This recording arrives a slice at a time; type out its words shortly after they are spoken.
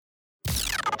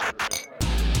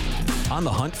On the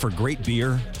hunt for great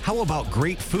beer? How about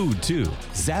great food, too?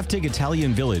 Zaftig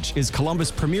Italian Village is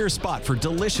Columbus' premier spot for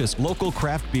delicious local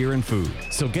craft beer and food.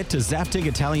 So get to Zaftig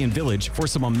Italian Village for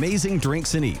some amazing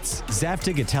drinks and eats.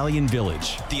 Zaftig Italian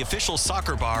Village, the official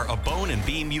soccer bar of Bone and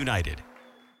Beam United.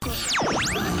 Balotelli,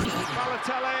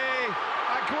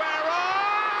 Aguero!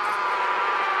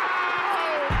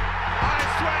 I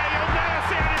swear you'll never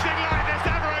see anything like this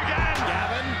ever again!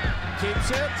 Gavin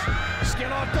keeps it,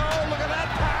 skin on goal, look at that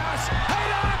pass,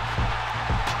 header!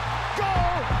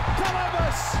 Goal,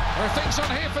 Columbus! There are things on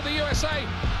here for the USA,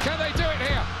 can they do it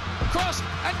here? Cross,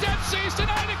 and Dempsey's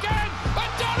denied again,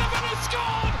 and Donovan has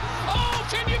scored! Oh,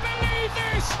 can you believe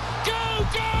this? Go,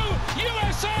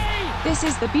 USA! This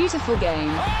is the beautiful game.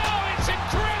 Oh, it's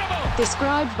incredible!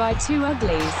 Described by two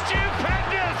uglies.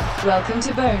 Stupendous! Welcome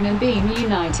to Bone and Beam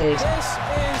United. This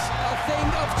is a thing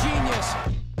of genius.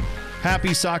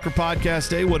 Happy Soccer Podcast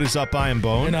Day. What is up? I am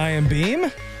Bone. And I am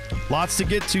Beam. Lots to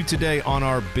get to today on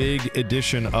our big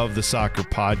edition of the Soccer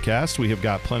Podcast. We have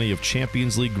got plenty of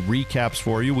Champions League recaps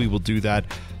for you. We will do that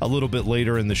a little bit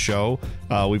later in the show.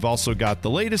 We've also got the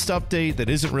latest update that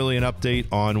isn't really an update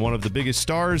on one of the biggest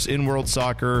stars in world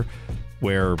soccer,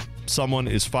 where someone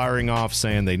is firing off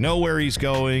saying they know where he's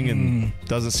going and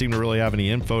doesn't seem to really have any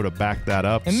info to back that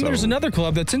up. And there's another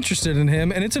club that's interested in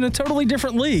him, and it's in a totally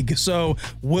different league. So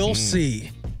we'll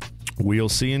see. We'll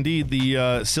see. Indeed,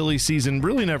 the silly season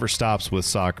really never stops with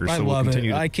soccer. I So love we'll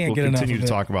continue it. to, I can't we'll get enough continue of to it.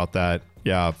 talk about that.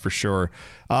 Yeah, for sure.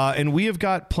 And we have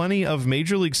got plenty of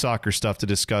Major League Soccer stuff to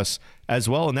discuss as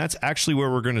well. And that's actually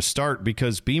where we're going to start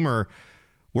because, Beamer,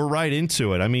 we're right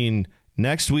into it. I mean,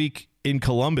 next week in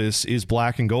Columbus is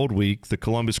Black and Gold Week. The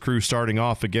Columbus Crew starting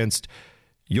off against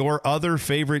your other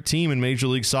favorite team in Major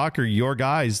League Soccer, your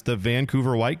guys, the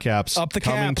Vancouver Whitecaps. Up the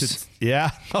Caps.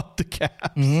 Up the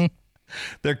Caps.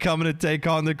 They're coming to take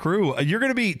on the Crew. You're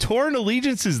going to be torn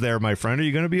allegiances there, my friend. Are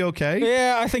you going to be okay?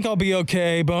 Yeah, I think I'll be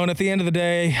okay, Bone. At the end of the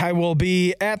day, I will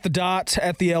be at the dot,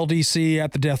 at the LDC,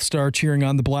 at the Death Star, cheering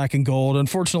on the Black and Gold.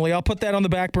 Unfortunately, I'll put that on the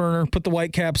back burner, put the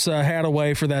Whitecaps hat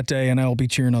away for that day, and I'll be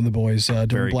cheering on the boys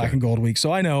during Black and Gold Week.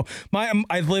 So I know.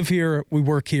 I live here. We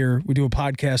work here. We do a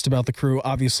podcast about the Crew.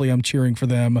 Obviously, I'm cheering for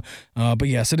them. But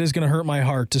yes, it is going to hurt my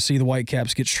heart to see the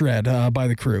Whitecaps get shred by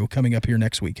the Crew coming up here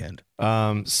next weekend.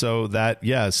 So that,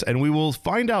 yes. And we will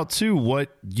find out, too,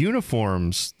 what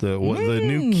uniforms, the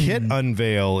new kit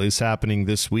unveil is happening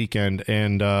this weekend.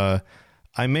 And I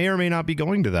may or may not be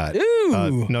going to that.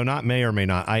 No, not may or may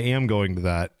not. I am going to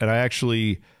that. And I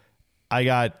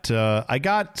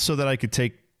got so that I could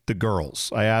take the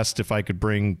girls. I asked if I could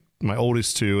bring my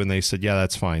oldest two, and they said, yeah,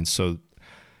 that's fine. So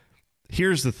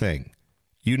here's the thing.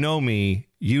 You know me.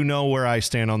 You know where I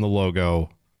stand on the logo.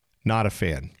 Not a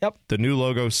fan. Yep. The new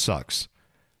logo sucks.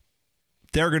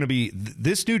 They're going to be,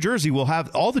 this new jersey will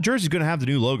have, all the jerseys going to have the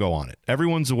new logo on it.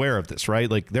 Everyone's aware of this, right?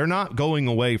 Like, they're not going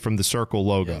away from the circle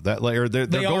logo. Yeah.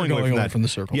 They're going away from the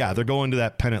circle. Yeah, they're going to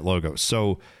that pennant logo.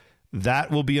 So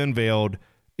that will be unveiled.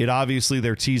 It obviously,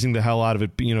 they're teasing the hell out of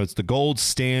it. You know, it's the gold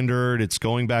standard. It's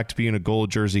going back to being a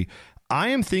gold jersey. I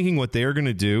am thinking what they're going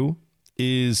to do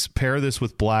is pair this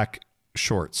with black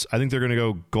shorts. I think they're going to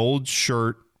go gold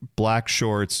shirt, black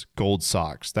shorts, gold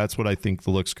socks. That's what I think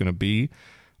the look's going to be.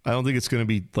 I don't think it's going to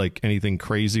be like anything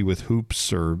crazy with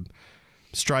hoops or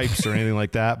stripes or anything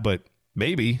like that, but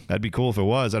maybe. That'd be cool if it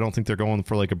was. I don't think they're going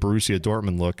for like a Borussia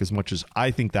Dortmund look as much as I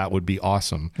think that would be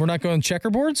awesome. We're not going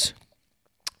checkerboards?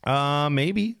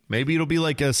 Maybe it'll be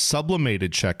like a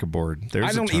sublimated checkerboard.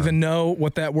 I don't even know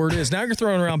what that word is. Now you're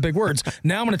throwing around big words.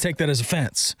 Now I'm going to take that as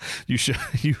offense. You should.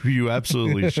 You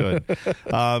absolutely should.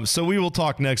 So we will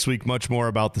talk next week much more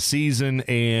about the season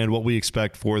and what we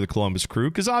expect for the Columbus Crew.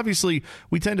 Because obviously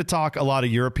we tend to talk a lot of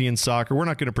European soccer. We're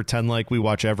not going to pretend like we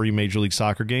watch every Major League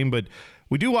Soccer game, but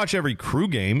we do watch every Crew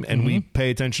game, and we pay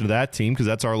attention to that team because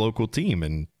that's our local team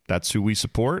and that's who we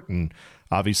support. And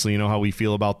obviously, you know how we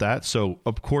feel about that. So,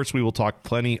 of course, we will talk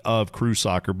plenty of Crew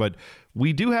soccer, but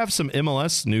we do have some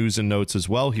MLS news and notes as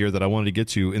well here that I wanted to get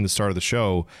to in the start of the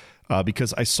show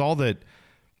because I saw that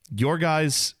your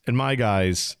guys and my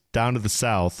guys down to the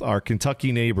south, our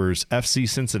Kentucky neighbors, FC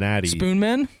Cincinnati.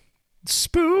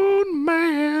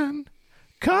 Spoonman,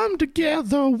 come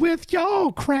together with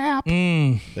your crap.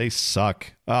 They suck.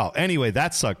 Oh, anyway,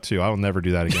 that sucked too. I will never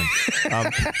do that again.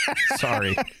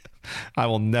 Sorry. I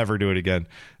will never do it again.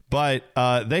 But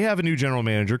they have a new general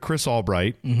manager, Chris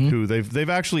Albright, who they've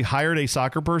actually hired a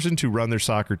soccer person to run their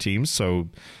soccer teams. So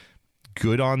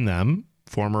good on them.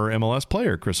 Former MLS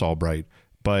player, Chris Albright.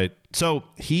 But so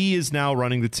he is now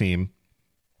running the team.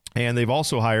 And they've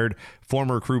also hired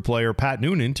former Crew player Pat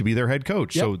Noonan to be their head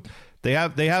coach. Yep. So they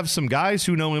have some guys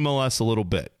who know MLS a little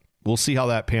bit. we'll see how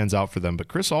that pans out for them. But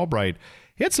Chris Albright,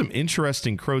 he had some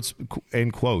interesting quotes.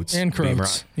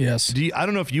 Yes. I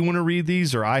don't know if you want to read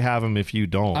these or I have them if you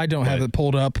don't. I don't have it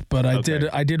pulled up, but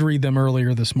I did read them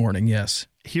earlier this morning. Yes.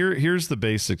 Here's the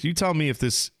basics. You tell me if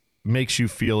this makes you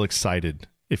feel excited.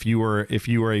 If you were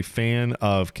a fan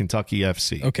of Kentucky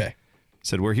FC. Okay.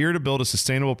 Said, we're here to build a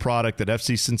sustainable product that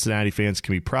FC Cincinnati fans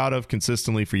can be proud of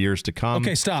consistently for years to come.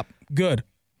 Okay, stop. Good.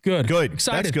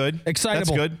 Excited. That's good.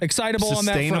 Excitable. That's good. Excitable on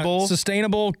that front.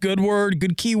 Sustainable. Good word.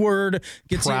 Good keyword.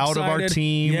 Gets you proud of our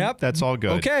team. Yep. That's all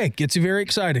good. Okay. Gets you very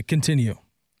excited. Continue.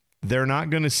 They're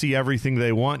not going to see everything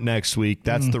they want next week.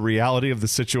 That's the reality of the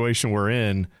situation we're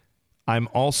in. I'm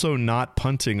also not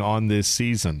punting on this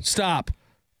season. Stop.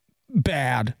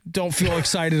 Bad. Don't feel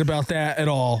excited about that at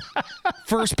all.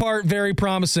 First part, very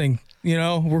promising.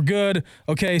 We're good.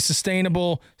 Okay,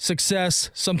 sustainable success,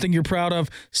 something you're proud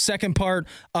of. Second part,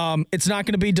 it's not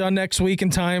going to be done next week in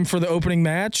time for the opening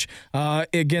match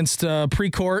against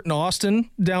Precourt in Austin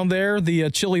down there,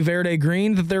 the Chili Verde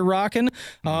green that they're rocking.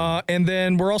 And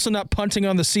then we're also not punting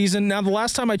on the season. Now, the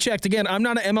last time I checked, again, I'm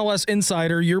not an MLS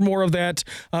insider. You're more of that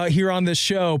here on this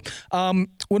show. When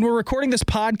we're recording this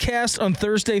podcast on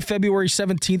Thursday, February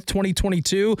 17th,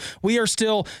 2022, we are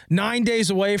still 9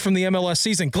 days away from the MLS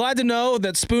season. Glad to know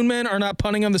that Spoonmen are not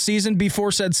punting on the season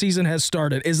before said season has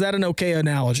started. Is that an okay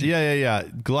analogy? Yeah.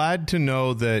 Glad to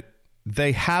know that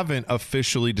they haven't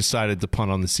officially decided to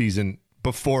punt on the season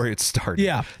before it started.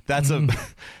 Yeah.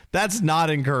 That's not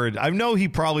encouraged. I know he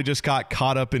probably just got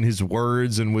caught up in his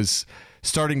words and was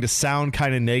starting to sound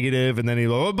kind of negative, and then he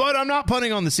goes, but I'm not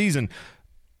punting on the season.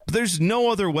 But there's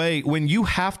no other way. When you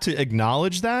have to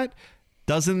acknowledge that,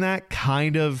 doesn't that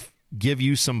kind of give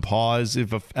you some pause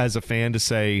as a fan to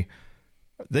say,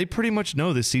 they pretty much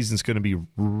know this season's going to be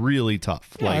really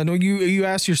tough. Yeah, I know you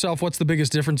ask yourself, what's the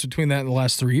biggest difference between that and the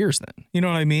last 3 years then? You know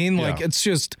what I mean? Yeah. Like, it's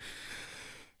just,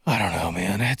 I don't know,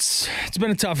 man. It's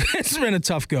been a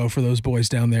tough go for those boys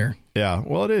down there. Yeah,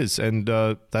 well, it is. And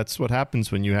that's what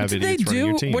happens when you have idiots running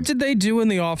your team. What did they do in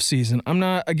the offseason? I'm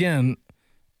not, again,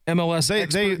 MLS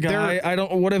expert guy. I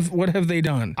don't. What have they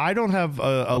done? I don't have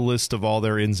a list of all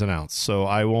their ins and outs, so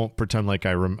I won't pretend like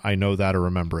I know that or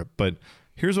remember it. But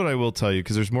here's what I will tell you,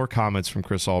 because there's more comments from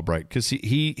Chris Albright, because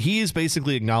he is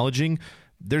basically acknowledging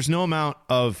there's no amount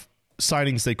of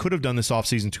signings they could have done this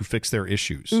offseason to fix their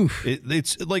issues.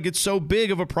 It's so big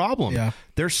of a problem. Yeah.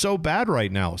 They're so bad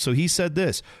right now. So he said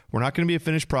this: we're not going to be a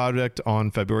finished product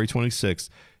on February 26th.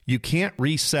 You can't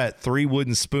reset 3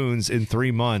 wooden spoons in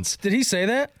 3 months. Did he say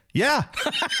that? Yeah.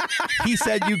 He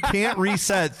said you can't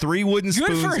reset 3 wooden spoons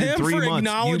in 3 months. Good for him for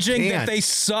acknowledging that they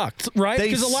sucked, right?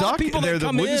 Because a lot of people They're that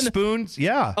come the wooden in, spoons.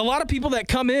 Yeah. A lot of people that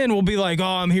come in will be like, "Oh,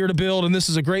 I'm here to build, and this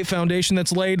is a great foundation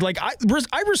that's laid." Like, I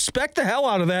respect the hell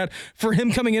out of that for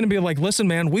him coming in and being like, "Listen,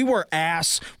 man, we are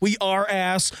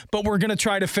ass, but we're gonna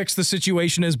try to fix the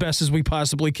situation as best as we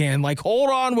possibly can. Like, hold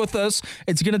on with us.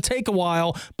 It's gonna take a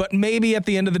while, but maybe at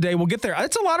the end of the day, we'll get there."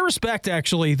 That's a lot of respect,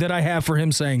 actually, that I have for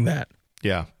him saying that.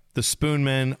 Yeah. The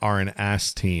Spoonmen are an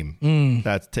ass team.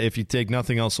 That's if you take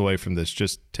nothing else away from this,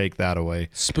 just take that away.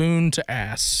 Spoon to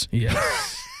ass.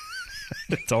 Yes.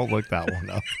 Don't look that one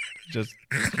up. Just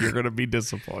you're going to be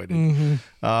disappointed.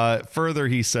 Further,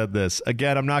 he said this.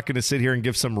 Again, I'm not going to sit here and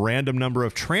give some random number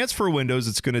of transfer windows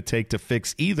it's going to take to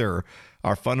fix either.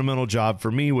 Our fundamental job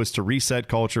for me was to reset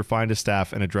culture, find a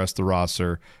staff, and address the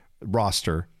roster.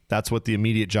 That's what the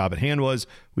immediate job at hand was.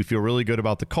 We feel really good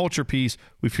about the culture piece.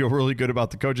 We feel really good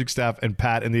about the coaching staff and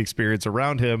Pat and the experience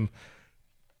around him.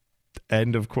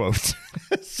 End of quote.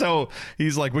 So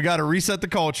he's like, we got to reset the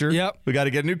culture. Yep. We got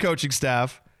to get a new coaching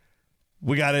staff.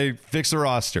 We got to fix the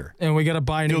roster. And we got to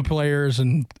buy new players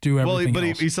and do everything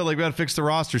else. He said, like, we got to fix the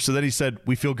roster. So then he said,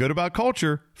 we feel good about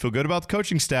culture, feel good about the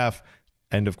coaching staff.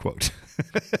 End of quote.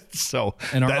 So,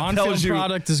 and our on-field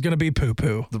product is going to be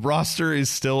poo-poo. The roster is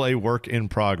still a work in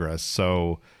progress.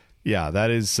 So, yeah,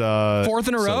 that is... fourth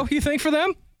in a row, you think, for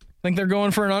them? Think they're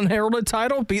going for an unheralded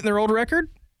title, beating their old record?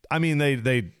 I mean,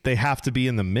 they have to be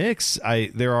in the mix.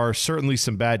 There are certainly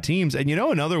some bad teams. And,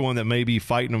 another one that may be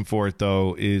fighting them for it,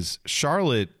 though, is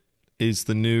Charlotte is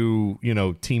the new,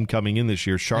 team coming in this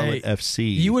year, Charlotte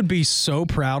FC. You would be so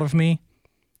proud of me.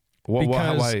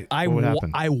 Because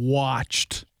I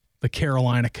watched the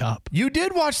Carolina Cup. You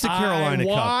did watch the Carolina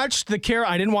Cup.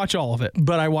 I didn't watch all of it,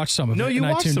 but I watched some of it. No, you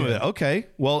watched some of it. Okay.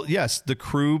 Well, yes, the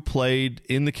Crew played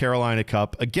in the Carolina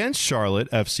Cup against Charlotte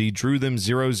FC, drew them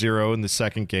 0-0 in the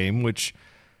second game, which,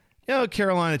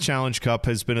 Carolina Challenge Cup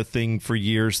has been a thing for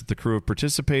years that the Crew have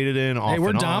participated in. Hey,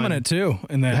 we're dominant, too,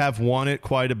 in that. Have won it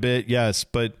quite a bit, yes.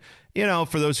 But,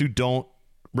 for those who don't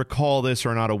recall this or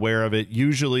are not aware of it,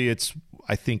 usually it's,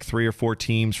 I think, 3 or 4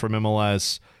 teams from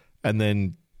MLS and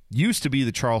then used to be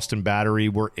the Charleston Battery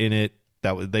were in it.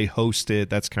 They host it.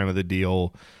 That's kind of the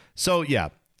deal. So yeah,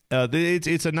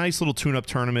 it's a nice little tune-up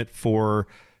tournament for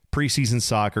preseason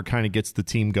soccer. Kind of gets the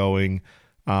team going.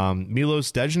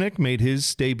 Milos Degenek made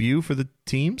his debut for the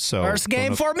team. So first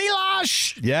game for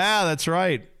Milos. Yeah, that's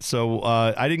right. So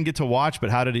I didn't get to watch, but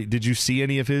did you see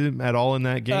any of him at all in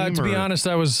that game? To be honest,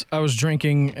 I was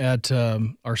drinking at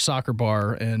our soccer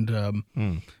bar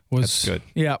and that's good.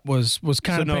 Yeah, was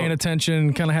kind of paying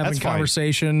attention, kind of having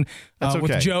conversation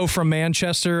with Joe from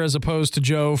Manchester as opposed to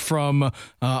Joe from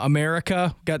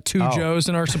America. Got two Joes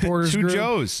in our supporters group. Two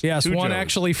Joes. Yes, two one Joes.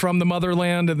 actually from the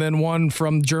motherland and then one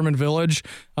from German Village.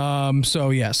 So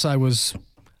yes, I was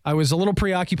a little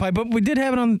preoccupied, but we did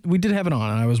have it on.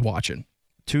 And I was watching.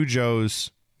 Two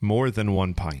Joes, more than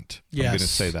one pint. Yes. I'm going to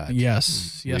say that.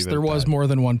 Yes, there was more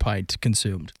than one pint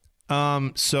consumed.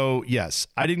 So yes,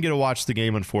 I didn't get to watch the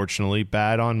game, unfortunately.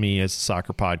 Bad on me as a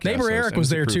soccer podcast. Neighbor Eric was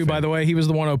there too, by the way. He was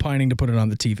the one opining to put it on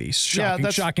the TV.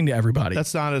 Shocking to everybody.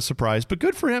 That's not a surprise, but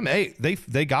good for him. Hey,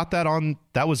 they got that on.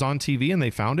 That was on TV and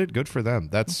they found it. Good for them.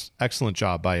 That's excellent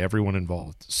job by everyone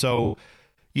involved. So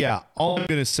yeah, all I'm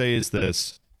going to say is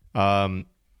this.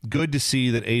 Good to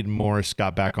see that Aiden Morris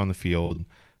got back on the field.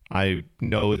 I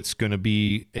know it's going to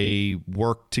be a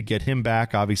work to get him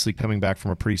back, obviously coming back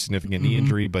from a pretty significant knee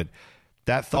injury, but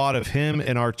that thought of him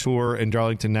and Artur and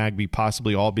Darlington Nagbe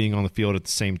possibly all being on the field at the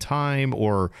same time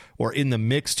or in the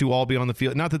mix to all be on the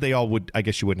field. Not that they all would, I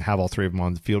guess you wouldn't have all three of them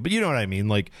on the field, but you know what I mean?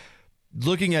 Like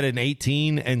looking at an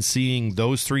 18 and seeing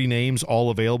those three names all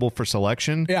available for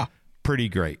selection. Yeah. Pretty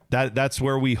great. That's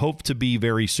where we hope to be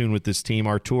very soon with this team.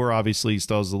 Artur obviously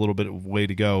still has a little bit of way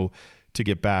to go to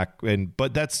get back,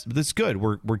 but that's good.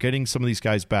 We're getting some of these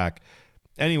guys back.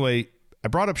 Anyway, I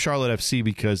brought up Charlotte FC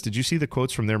because did you see the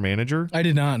quotes from their manager? I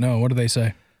did not know. What did they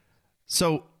say?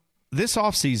 So this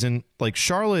offseason, like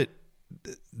Charlotte,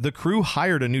 the Crew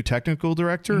hired a new technical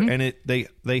director, and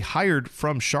they hired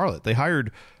from Charlotte. They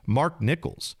hired Mark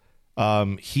Nichols.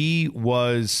 He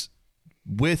was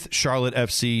with Charlotte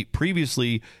FC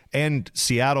previously and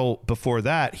Seattle before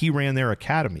that. He ran their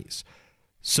academies.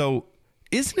 So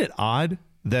isn't it odd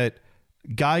that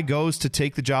guy goes to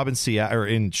take the job in Seattle or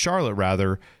in Charlotte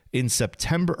rather in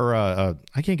September or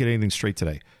I can't get anything straight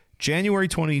today. January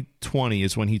 2020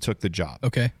 is when he took the job.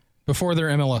 Okay. Before their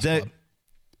MLS club.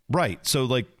 Right. So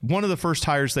like one of the first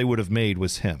hires they would have made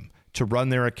was him to run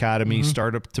their academy,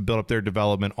 start up to build up their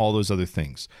development, all those other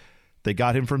things. They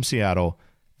got him from Seattle.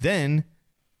 Then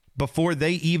before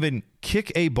they even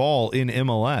kick a ball in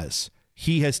MLS,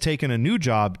 he has taken a new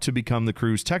job to become the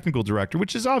Crew's technical director,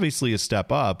 which is obviously a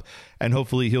step up, and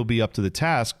hopefully he'll be up to the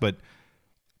task. But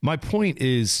my point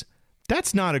is,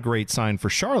 that's not a great sign for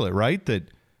Charlotte, right? That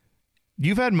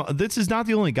this is not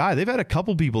the only guy. They've had a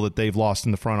couple people that they've lost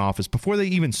in the front office before they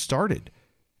even started,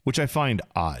 which I find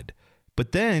odd.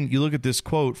 But then you look at this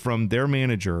quote from their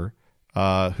manager,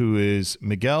 who is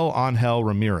Miguel Angel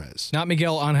Ramirez. Not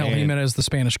Miguel Angel Jimenez, the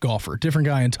Spanish golfer. Different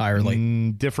guy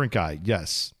entirely. Different guy,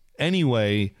 yes.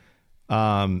 Anyway,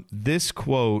 this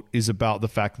quote is about the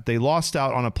fact that they lost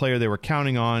out on a player they were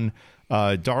counting on,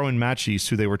 Darwin Machis,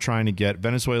 who they were trying to get,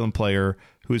 Venezuelan player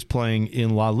who is playing in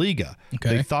La Liga.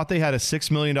 Okay. They thought they had a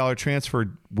 $6 million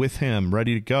transfer with him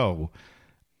ready to go.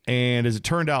 And as it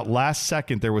turned out, last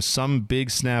second, there was some big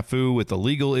snafu with a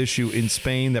legal issue in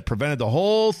Spain that prevented the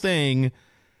whole thing.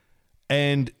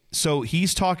 And so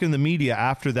he's talking to the media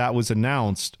after that was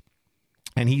announced,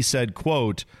 and he said,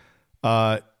 quote,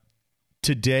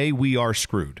 today we are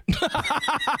screwed.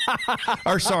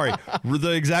 Or sorry,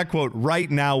 the exact quote, right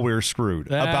now we're screwed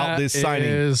about this signing.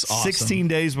 Is awesome. 16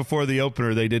 days before the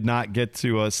opener, they did not get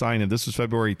to sign him. This was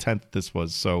February 10th, this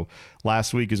was. So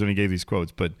last week is when he gave these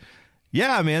quotes. But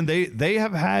yeah, man, they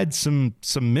have had some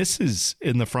misses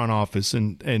in the front office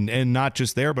and not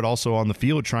just there, but also on the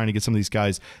field trying to get some of these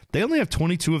guys. They only have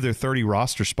 22 of their 30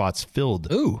 roster spots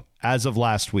filled as of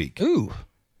last week. Ooh.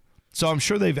 So I'm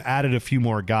sure they've added a few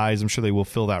more guys. I'm sure they will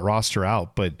fill that roster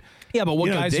out. But yeah, but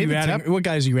what guys are you adding? What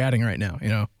guys are you adding right now? You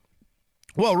know.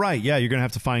 Well, right, yeah, you're going to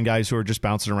have to find guys who are just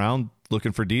bouncing around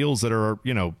looking for deals that are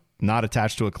not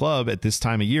attached to a club at this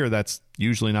time of year. That's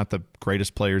usually not the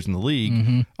greatest players in the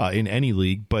league, in any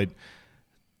league. But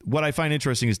what I find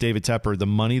interesting is David Tepper, the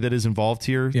money that is involved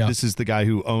here. Yeah. This is the guy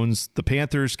who owns the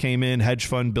Panthers, came in, hedge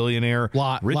fund billionaire,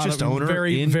 richest owner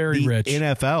in the rich.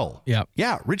 NFL.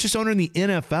 Yeah, richest owner in the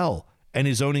NFL. And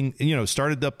is owning,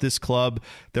 started up this club.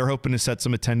 They're hoping to set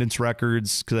some attendance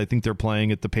records because I think they're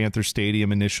playing at the Panther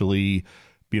Stadium initially,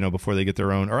 before they get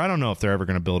their own. Or I don't know if they're ever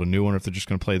going to build a new one or if they're just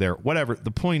going to play there. Whatever.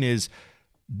 The point is,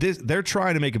 they're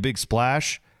trying to make a big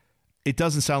splash. it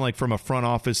doesn't sound like from a front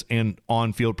office and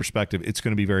on-field perspective it's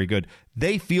going to be very good.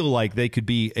 They feel like they could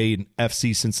be an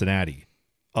FC Cincinnati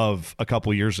of a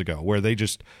couple years ago, where they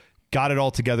just got it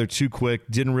all together too quick,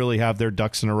 didn't really have their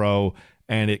ducks in a row,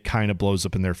 and it kind of blows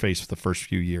up in their face for the first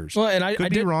few years. Well, and I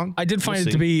did wrong. I did find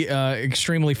it to be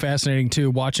extremely fascinating too,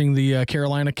 watching the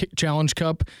Carolina Challenge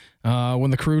Cup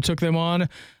when the Crew took them on.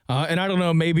 And I don't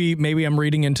know, maybe I'm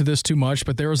reading into this too much,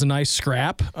 but there was a nice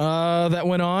scrap that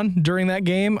went on during that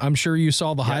game. I'm sure you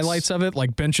saw the highlights of it,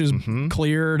 like benches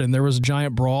cleared, and there was a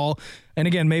giant brawl. And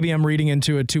again, maybe I'm reading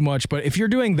into it too much, but if you're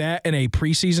doing that in a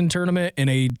preseason tournament, in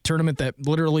a tournament that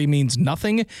literally means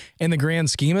nothing in the grand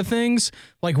scheme of things,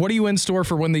 like what are you in store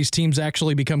for when these teams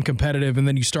actually become competitive and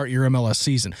then you start your MLS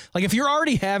season? Like if you're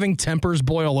already having tempers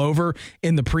boil over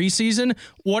in the preseason,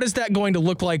 what is that going to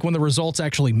look like when the results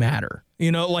actually matter?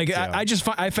 You know, like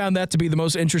I found that to be the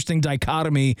most interesting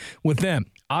dichotomy with them.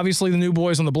 Obviously, the new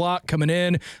boys on the block coming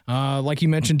in. Like you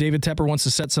mentioned, David Tepper wants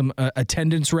to set some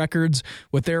attendance records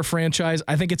with their franchise.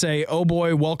 I think it's oh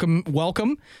boy, welcome,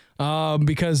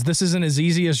 because this isn't as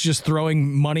easy as just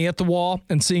throwing money at the wall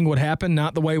and seeing what happened,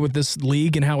 not the way with this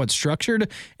league and how it's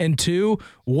structured. And two,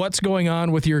 what's going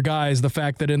on with your guys, the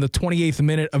fact that in the 28th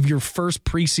minute of your first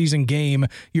preseason game,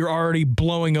 you're already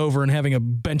blowing over and having a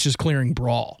benches clearing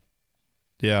brawl.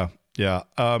 Yeah.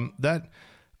 That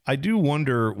I do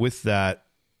wonder with that,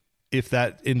 if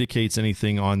that indicates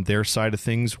anything on their side of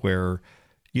things, where,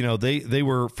 you know, they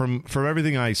were from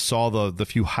everything I saw, the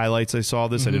few highlights I saw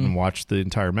this, I didn't watch the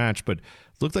entire match, but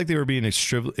looked like they were being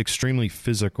extremely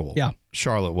physical. Yeah.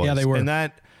 Charlotte was. Yeah, they were. And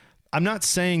that, I'm not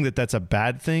saying that that's a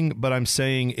bad thing, but I'm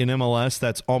saying in MLS,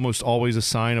 that's almost always a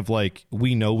sign of like,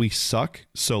 we know we suck,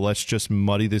 so let's just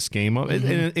muddy this game up. And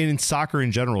in soccer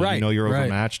in general, you know you're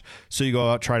overmatched, so you go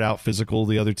out, try to out physical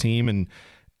the other team. And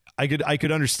I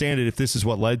could understand it if this is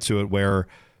what led to it, where,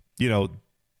 you know,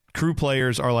 Crew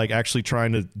players are like actually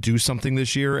trying to do something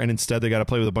this year, and instead they got to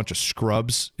play with a bunch of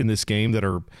scrubs in this game that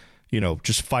are, you know,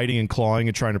 just fighting and clawing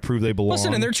and trying to prove they belong.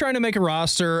 Listen, and they're trying to make a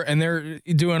roster, and they're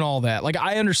doing all that. Like,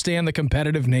 I understand the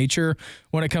competitive nature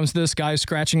when it comes to this, guys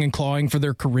scratching and clawing for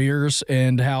their careers,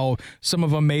 and how some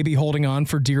of them may be holding on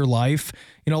for dear life.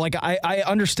 You know, like, I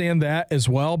understand that as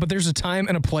well, but there's a time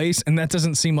and a place, and that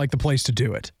doesn't seem like the place to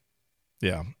do it.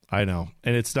 Yeah, I know.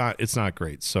 And it's not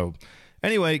great. So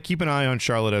anyway, keep an eye on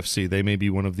Charlotte FC. They may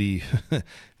be one of the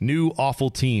new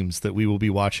awful teams that we will be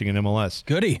watching in MLS.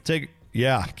 Goody.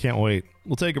 Yeah, can't wait.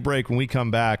 We'll take a break. When we come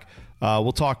back,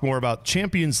 we'll talk more about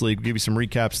Champions League. We'll give you some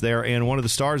recaps there. And one of the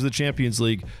stars of the Champions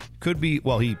League could be,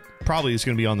 well, he probably is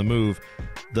going to be on the move.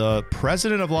 The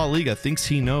president of La Liga thinks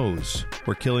he knows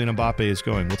where Kylian Mbappe is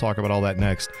going. We'll talk about all that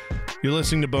next. You're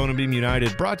listening to Bone and Beam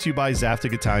United, brought to you by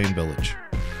Zaftig Italian Village.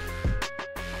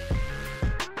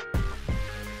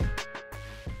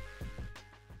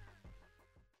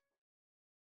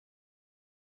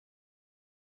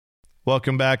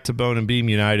 Welcome back to Bone and Beam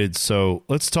United. So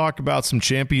let's talk about some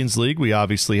Champions League. We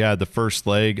obviously had the first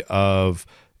leg of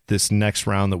this next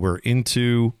round that we're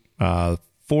into.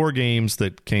 4 games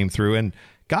that came through. And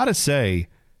gotta say,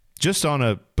 just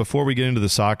before we get into the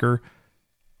soccer,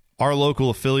 our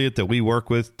local affiliate that we work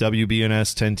with,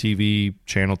 WBNS 10 TV,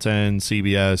 Channel 10,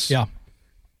 CBS. Yeah.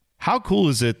 How cool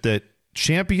is it that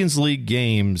Champions League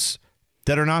games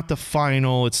that are not the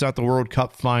final, it's not the World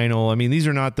Cup final. I mean, these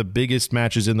are not the biggest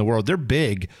matches in the world. They're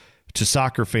big to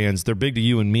soccer fans. They're big to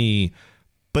you and me,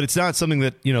 but it's not something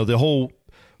that, you know,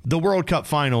 the World Cup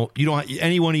final,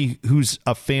 anyone who's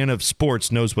a fan of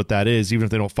sports knows what that is, even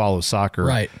if they don't follow soccer.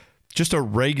 Right. Just a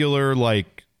regular,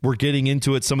 like, we're getting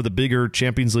into it, some of the bigger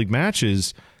Champions League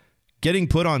matches getting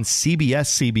put on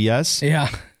CBS. Yeah.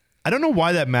 I don't know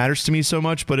why that matters to me so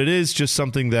much, but it is just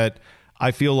something that I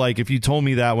feel like if you told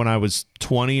me that when I was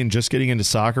 20 and just getting into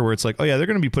soccer, where it's like, oh yeah, they're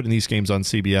going to be putting these games on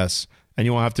CBS, and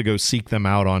you won't have to go seek them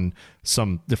out on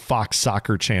the Fox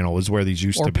Soccer channel is where these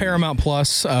used to be. Or Paramount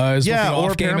Plus is what the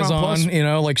off game is on, you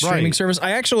know, like streaming service.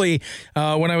 I actually,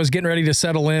 when I was getting ready to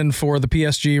settle in for the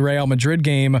PSG Real Madrid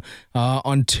game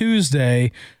on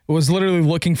Tuesday, was literally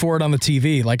looking for it on the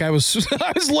TV. Like I was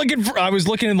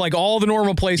looking in like all the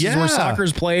normal places where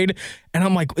soccer's played, and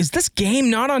I'm like, is this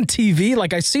game not on TV?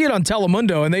 Like I see it on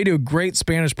Telemundo, and they do great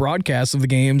Spanish broadcasts of the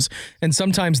games, and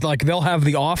sometimes like they'll have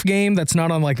the off game that's not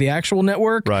on like the actual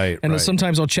network, right? And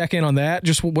sometimes I'll check in on that,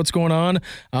 just what's going on,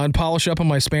 and polish up on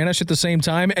my Spanish at the same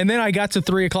time. And then I got to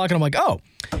 3:00, and I'm like, oh,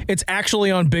 it's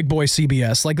actually on Big Boy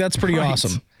CBS. Like that's pretty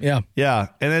awesome. Yeah,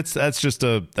 and that's just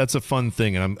a fun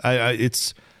thing, and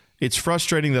it's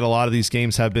frustrating that a lot of these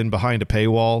games have been behind a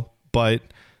paywall, but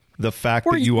the fact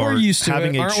that you are used to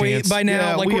having it, a aren't chance we by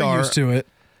now, like we're used to it.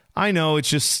 I know it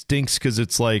just stinks because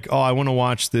it's like, oh, I want to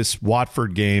watch this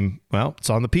Watford game. Well, it's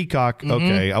on the Peacock.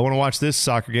 Okay. I want to watch this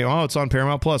soccer game. Oh, it's on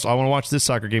Paramount Plus. I want to watch this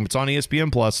soccer game. It's on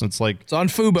ESPN Plus. And it's like, it's on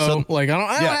Fubo. I don't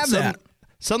have that.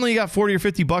 Suddenly you got $40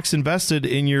 or $50 invested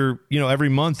in your, every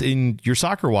month in your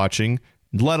soccer watching,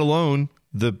 let alone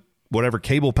the whatever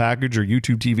cable package or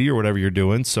YouTube TV or whatever you're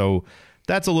doing. So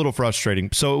that's a little frustrating.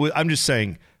 So I'm just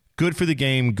saying, good for the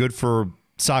game, good for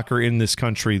soccer in this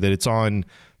country that it's on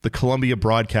the Columbia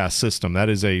Broadcast System. That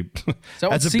is is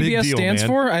that what a CBS big deal, stands man.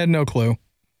 for? I had no clue.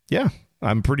 Yeah,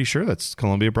 I'm pretty sure that's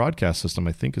Columbia Broadcast System,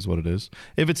 I think is what it is.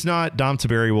 If it's not, Dom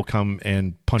Tiberi will come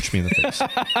and punch me in the face,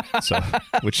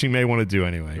 which he may want to do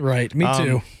anyway. Right, me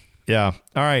too. Yeah.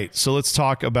 All right, so let's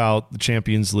talk about the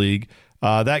Champions League.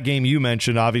 That game you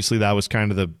mentioned, obviously that was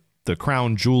kind of the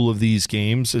crown jewel of these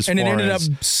games. And it ended up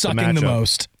sucking the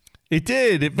most. It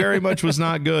did. It very much was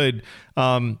not good.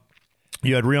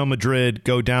 You had Real Madrid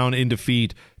go down in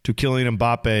defeat to Kylian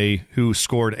Mbappe, who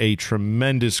scored a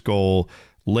tremendous goal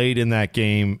late in that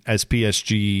game as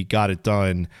PSG got it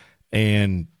done.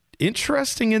 And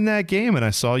interesting in that game, and I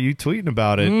saw you tweeting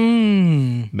about it,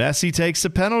 Messi takes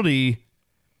a penalty.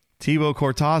 Thibaut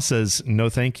Courtois says, no,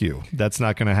 thank you. That's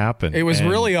not going to happen. It was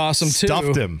really awesome, too.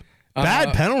 Stuffed him.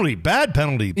 Bad penalty, bad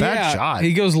shot.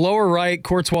 He goes lower right.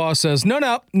 Courtois says,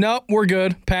 no, we're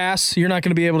good. Pass. You're not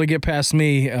going to be able to get past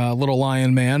me, little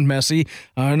lion man, Messi.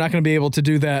 Not going to be able to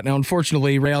do that. Now,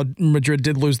 unfortunately, Real Madrid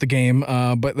did lose the game,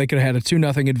 but they could have had a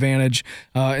 2-0 advantage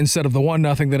instead of the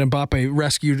 1-0 that Mbappe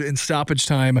rescued in stoppage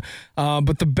time.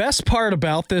 But the best part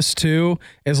about this, too,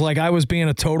 is like I was being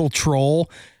a total troll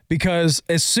because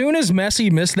as soon as Messi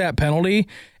missed that penalty,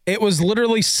 it was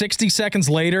literally 60 seconds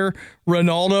later,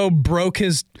 Ronaldo broke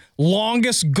his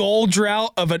longest goal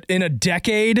drought in a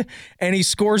decade, and he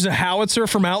scores a howitzer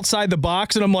from outside the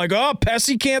box. And I'm like, oh,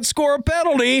 Messi can't score a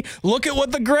penalty. Look at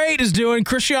what the great is doing.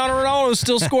 Cristiano Ronaldo is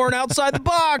still scoring outside the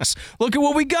box. Look at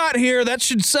what we got here. That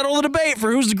should settle the debate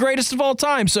for who's the greatest of all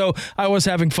time. So I was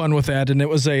having fun with that, and it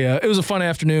was a fun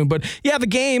afternoon. But yeah,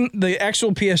 the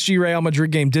actual PSG Real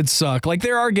Madrid game did suck. Like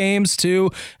there are games too,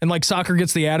 and like soccer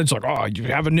gets the adage like, oh, you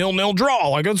have a 0-0 draw.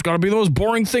 Like it's got to be the most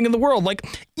boring thing in the world. Like,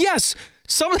 yes,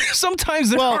 sometimes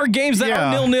there are games that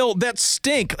are 0-0 that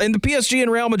stink, and the PSG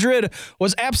and Real Madrid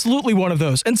was absolutely one of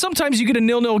those. And sometimes you get a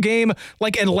 0-0 game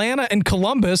like Atlanta and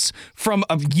Columbus from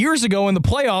years ago in the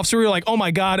playoffs where you're like, oh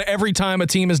my God, every time a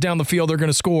team is down the field, they're going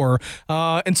to score.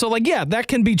 And so like, yeah, that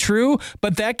can be true,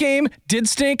 but that game did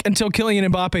stink until Kylian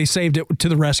Mbappe saved it to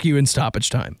the rescue in stoppage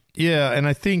time. Yeah, and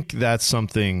I think that's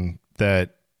something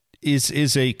that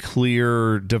is a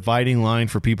clear dividing line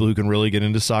for people who can really get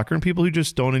into soccer and people who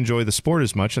just don't enjoy the sport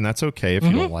as much, and that's okay if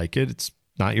you don't like it. It's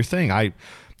not your thing. I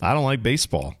don't like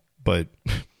baseball, but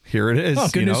here it is. Oh,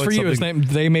 good news for you is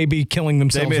they may be killing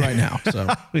themselves right now. So.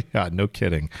 Yeah, no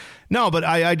kidding. No, but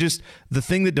I just, the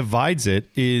thing that divides it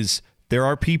is there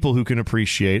are people who can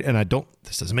appreciate, and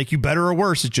this doesn't make you better or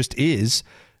worse, it just is,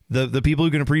 the people who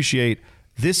can appreciate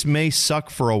this may suck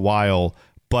for a while,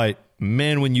 but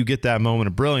man, when you get that moment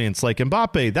of brilliance, like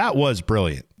Mbappe, that was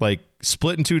brilliant. Like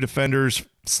splitting two defenders,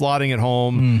 slotting it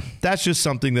home. That's just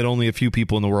something that only a few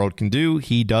people in the world can do.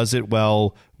 He does it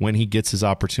well when he gets his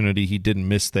opportunity. He didn't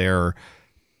miss there.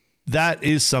 That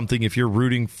is something, if you're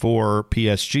rooting for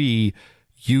PSG,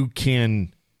 you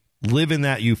can live in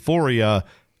that euphoria.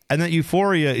 And that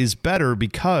euphoria is better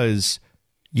because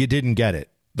you didn't get it.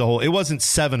 It wasn't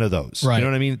 7 of those. Right. You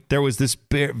know what I mean? There was this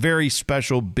very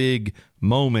special big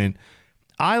moment.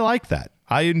 I like that.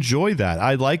 I enjoy that.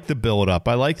 I like the build up.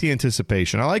 I like the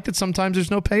anticipation. I like that sometimes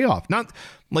there's no payoff. Not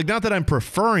that I'm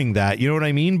preferring that, you know what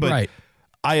I mean? But right.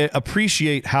 I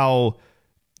appreciate how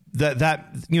that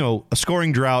a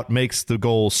scoring drought makes the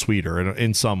goal sweeter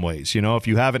in some ways. You know, if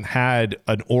you haven't had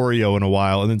an Oreo in a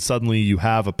while and then suddenly you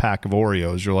have a pack of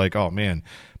Oreos, you're like, oh man.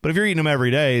 But if you're eating them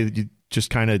every day, you just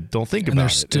kind of don't think about it. And they're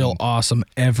still awesome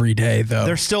every day, though.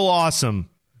 They're still awesome,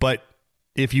 but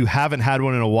if you haven't had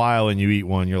one in a while and you eat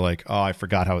one, you're like, oh, I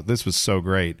forgot how this was so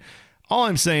great. All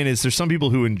I'm saying is there's some people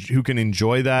who can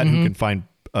enjoy that, who can find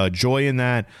joy in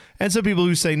that, and some people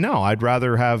who say, no, I'd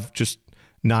rather have just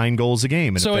 9 goals a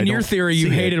game. And so in your theory,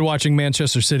 you hated watching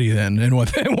Manchester City then and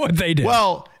what they did.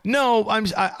 Well, no,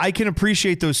 I can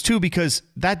appreciate those too because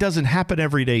that doesn't happen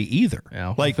every day either.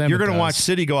 Yeah, like you're going to watch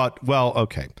City go out. Well,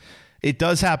 okay. It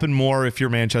does happen more if you're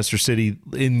Manchester City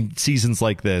in seasons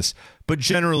like this, but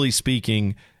generally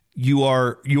speaking, you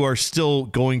are still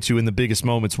going to, in the biggest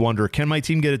moments, wonder, can my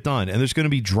team get it done? And there's going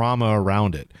to be drama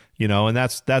around it, and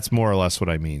that's more or less what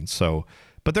I mean. So,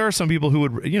 but there are some people who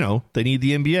would, they need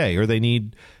the NBA or they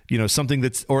need, something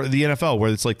or the NFL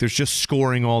where it's like there's just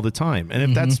scoring all the time. And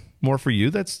if that's more for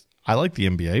you, I like the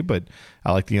NBA, but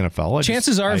I like the NFL.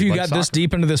 Chances are, if you got this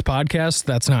deep into this podcast,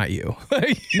 that's not you.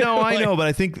 No, I know, but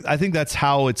I think that's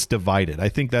how it's divided. I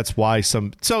think that's why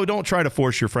so don't try to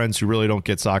force your friends who really don't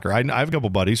get soccer. I have a couple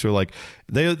buddies who are like,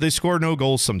 they score no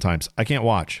goals sometimes. I can't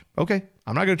watch. Okay,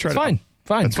 I'm not going to try. Fine.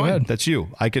 That's Go fine. ahead. That's you.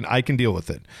 I can deal with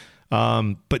it.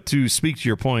 But to speak to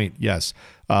your point, yes,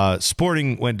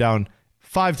 Sporting went down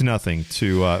 5-0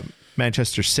 to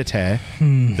Manchester City.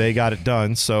 They got it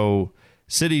done. So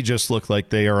City just look like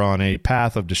they are on a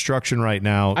path of destruction right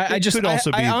now. It could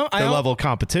also be the level of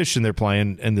competition they're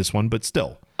playing in this one, but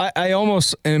still. I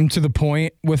almost am to the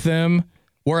point with them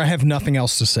where I have nothing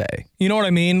else to say. You know what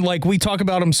I mean? Like, we talk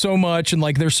about them so much and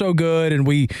like they're so good, and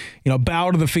we,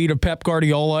 bow to the feet of Pep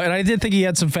Guardiola. And I did think he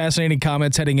had some fascinating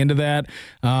comments heading into that.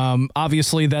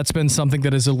 Obviously, that's been something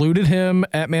that has eluded him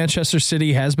at Manchester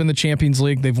City, has been the Champions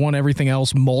League. They've won everything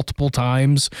else multiple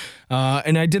times.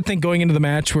 And I did think going into the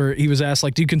match where he was asked,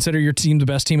 like, do you consider your team the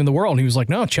best team in the world? And he was like,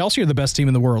 no, Chelsea are the best team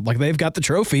in the world. Like, they've got the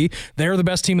trophy. They're the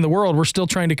best team in the world. We're still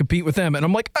trying to compete with them. And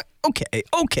I'm like,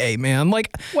 okay, man.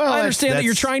 Like, well, I understand that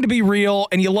you're trying to be real,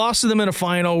 and you lost to them in a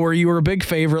final where you were a big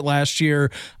favorite last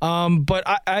year. But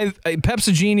Pep's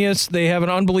a genius. They have an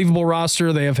unbelievable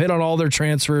roster. They have hit on all their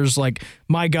transfers. Like,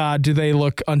 my God, do they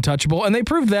look untouchable? And they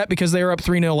proved that because they were up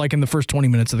 3-0 like in the first 20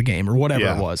 minutes of the game or whatever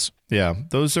it was. Yeah,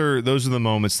 those are the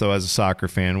moments, though, as a soccer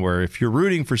fan, where if you're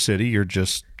rooting for City,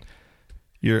 it's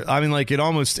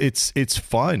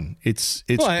fun. It's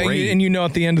great. And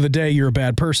at the end of the day, you're a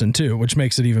bad person too, which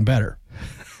makes it even better.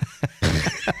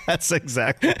 That's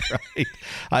exactly right.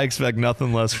 I expect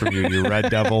nothing less from you, you Red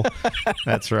Devil.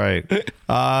 That's right.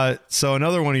 So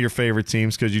another one of your favorite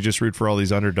teams, because you just root for all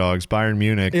these underdogs, Bayern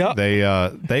Munich. Yep.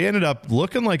 They ended up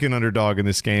looking like an underdog in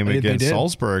this game against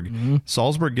Salzburg. Mm-hmm.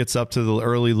 Salzburg gets up to the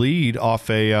early lead off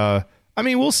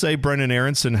we'll say Brendan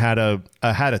Aronson had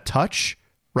a touch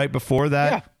right before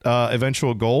that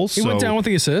eventual goal. He went down with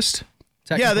the assist.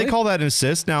 Yeah, they call that an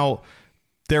assist. Now,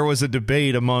 there was a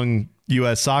debate among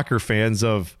U.S. soccer fans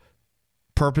of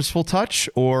purposeful touch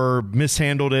or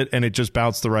mishandled it and it just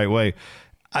bounced the right way.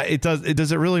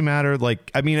 Does it really matter?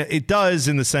 It does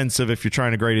in the sense of if you're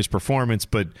trying to grade his performance,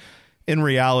 but in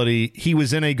reality, he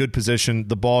was in a good position.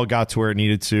 The ball got to where it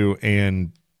needed to,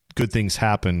 and good things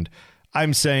happened.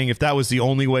 I'm saying if that was the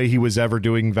only way he was ever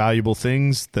doing valuable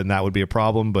things, then that would be a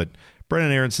problem. But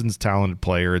Brendan Aronson's a talented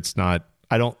player. It's not.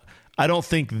 I don't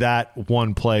think that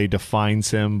one play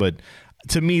defines him. But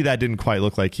to me, that didn't quite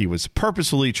look like he was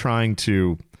purposefully trying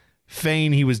to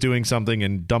feign he was doing something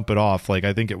and dump it off. Like,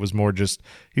 I think it was more just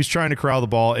he's trying to corral the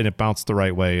ball and it bounced the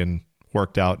right way and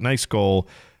worked out. Nice goal.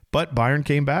 But Bayern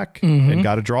came back and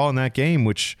got a draw in that game,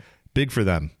 which big for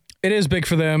them. It is big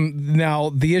for them.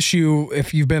 Now, the issue,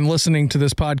 if you've been listening to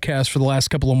this podcast for the last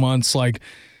couple of months, like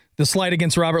the slight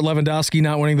against Robert Lewandowski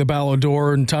not winning the Ballon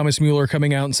d'Or and Thomas Mueller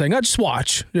coming out and saying, just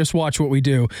watch what we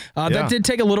do. That did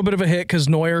take a little bit of a hit because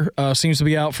Neuer seems to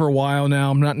be out for a while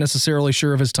now. I'm not necessarily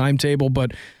sure of his timetable,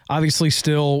 but obviously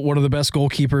still one of the best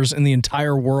goalkeepers in the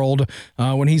entire world.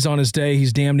 When he's on his day,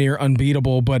 he's damn near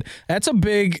unbeatable, but it's a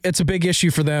big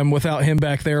issue for them without him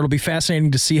back there. It'll be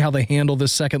fascinating to see how they handle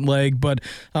this second leg, but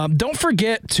don't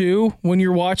forget too, when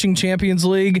you're watching Champions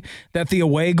League, that the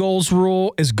away goals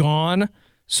rule is gone.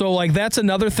 So, that's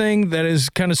another thing that is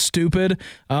kind of stupid,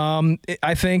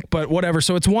 I think, but whatever.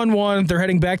 So, it's 1-1. They're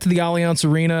heading back to the Allianz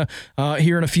Arena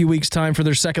here in a few weeks' time for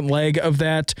their second leg of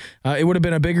that. It would have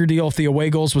been a bigger deal if the away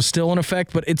goals was still in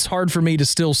effect, but it's hard for me to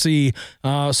still see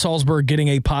Salzburg getting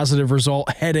a positive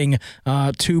result heading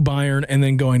to Bayern and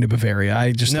then going to Bavaria.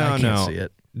 I can't see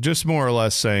it. Just more or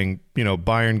less saying,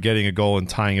 Bayern getting a goal and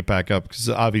tying it back up, because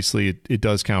obviously it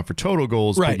does count for total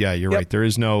goals. Right. But yeah, you're right.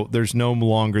 There's no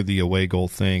longer the away goal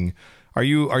thing. Are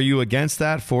you against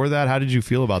that, for that? How did you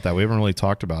feel about that? We haven't really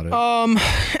talked about it.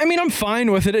 I'm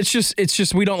fine with it. It's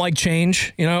just we don't like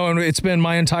change, and it's been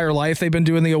my entire life they've been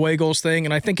doing the away goals thing,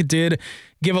 and I think it did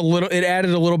it added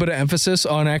a little bit of emphasis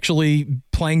on actually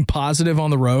playing positive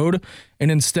on the road, and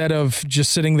instead of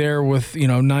just sitting there with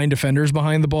 9 defenders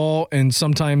behind the ball, and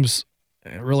sometimes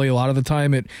really a lot of the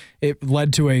time it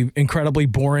led to a incredibly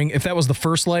boring, if that was the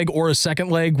first leg or a second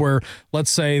leg where,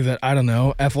 let's say that, I don't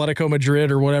know, Atletico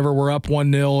Madrid or whatever, we're up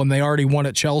 1-0 and they already won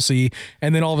at Chelsea,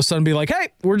 and then all of a sudden be like, hey,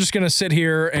 we're just going to sit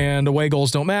here and away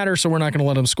goals don't matter, so we're not going to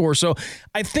let them score. So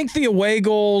I think the away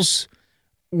goals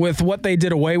with what they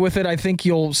did away with it, I think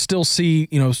you'll still see,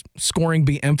 scoring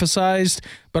be emphasized,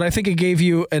 but I think it gave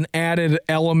you an added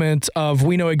element of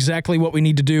we know exactly what we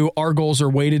need to do. Our goals are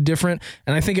weighted different,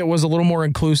 and I think it was a little more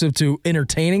inclusive to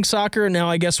entertaining soccer. Now,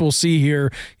 I guess we'll see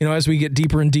here, as we get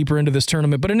deeper and deeper into this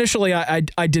tournament. But initially,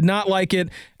 I did not like it,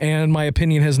 and my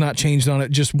opinion has not changed on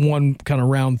it. Just one kind of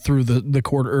round through the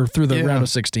quarter or through the round of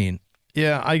 16.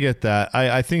 Yeah, I get that.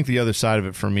 I think the other side of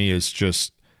it for me is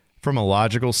just from a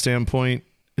logical standpoint.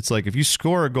 It's like if you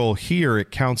score a goal here, it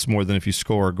counts more than if you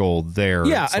score a goal there.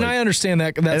 Yeah, it's and like, I understand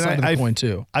that side of the coin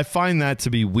too. I find that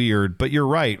to be weird, but you're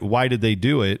right. Why did they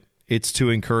do it? It's to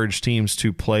encourage teams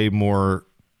to play more,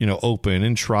 open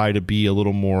and try to be a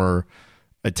little more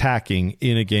attacking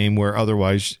in a game where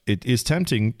otherwise it is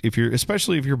tempting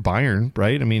especially if you're Bayern,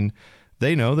 right? I mean,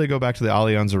 they know they go back to the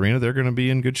Allianz Arena, they're going to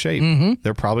be in good shape. Mm-hmm.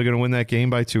 They're probably going to win that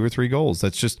game by 2 or 3 goals.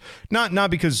 That's just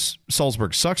not because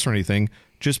Salzburg sucks or anything,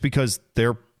 just because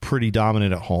they're pretty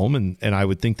dominant at home, and I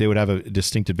would think they would have a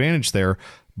distinct advantage there.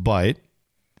 But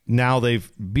now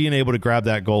they've being able to grab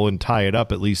that goal and tie it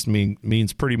up at least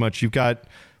means pretty much you've got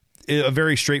a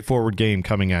very straightforward game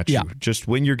coming at you. Yeah. Just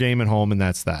win your game at home, and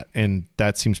that's that. And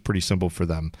that seems pretty simple for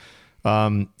them.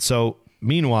 So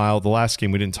meanwhile, the last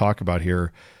game we didn't talk about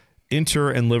here,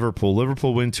 Inter and Liverpool.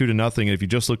 Liverpool win 2-0. And if you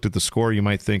just looked at the score, you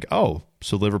might think, oh,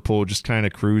 so Liverpool just kind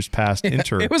of cruised past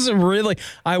Inter. It was really.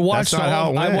 I watched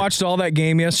all that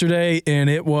game yesterday, and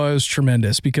it was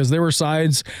tremendous because there were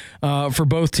sides for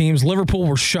both teams. Liverpool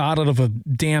were shot out of a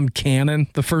damn cannon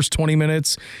the first 20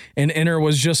 minutes, and Inter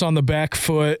was just on the back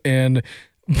foot and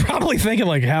probably thinking,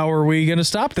 like, how are we going to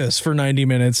stop this for 90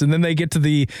 minutes? And then they get to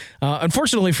the,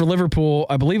 unfortunately for Liverpool,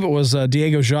 I believe it was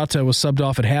Diego Jota was subbed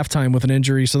off at halftime with an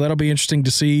injury. So that'll be interesting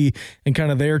to see in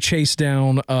kind of their chase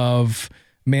down of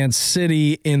Man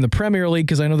City in the Premier League,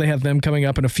 because I know they have them coming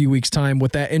up in a few weeks' time,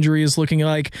 what that injury is looking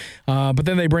like. But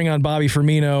then they bring on Bobby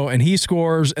Firmino, and he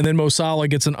scores, and then Mo Salah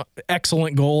gets an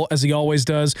excellent goal, as he always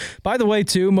does. By the way,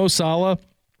 too, Mo Salah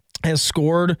has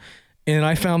scored, and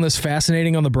I found this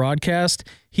fascinating on the broadcast.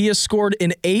 He has scored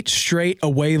in 8 straight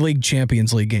away league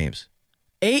Champions League games.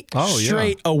 8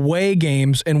 straight away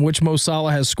games in which Mo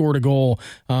Salah has scored a goal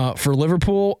for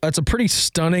Liverpool. That's a pretty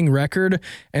stunning record.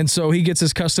 And so he gets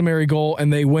his customary goal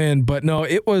and they win. But no,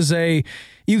 it was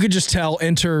you could just tell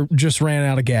Inter just ran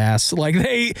out of gas. Like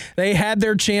they had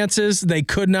their chances. They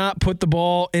could not put the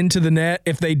ball into the net.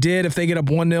 If they get up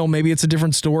 1-0, maybe it's a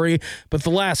different story. But the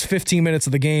last 15 minutes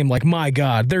of the game, like, my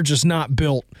God, they're just not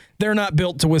built. They're not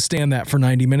built to withstand that for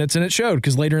 90 minutes. And it showed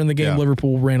because later in the game,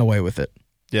 Liverpool ran away with it.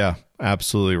 Yeah,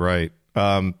 absolutely right.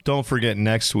 Don't forget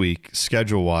next week,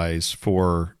 schedule-wise,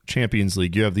 for Champions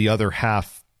League, you have the other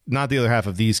half, not the other half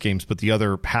of these games, but the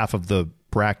other half of the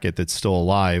bracket that's still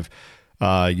alive.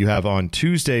 You have on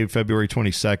Tuesday, February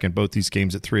 22nd, both these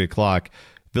games at 3 o'clock,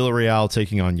 Villarreal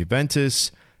taking on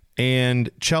Juventus and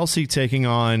Chelsea taking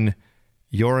on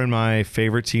your and my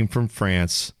favorite team from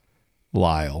France,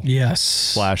 Lille.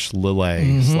 Yes.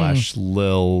 /Lille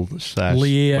 /Lille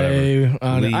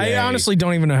Lille. I honestly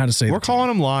don't even know how to say it. We're calling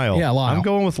them Lille. Yeah, Lille. I'm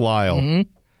going with Lille. Mm-hmm.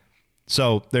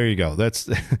 So there you go. That's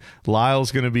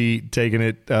Lyle's going to be taking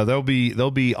it. They'll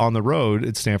be on the road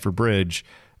at Stamford Bridge.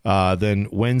 Then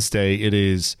Wednesday it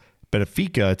is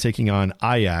Benfica taking on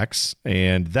Ajax,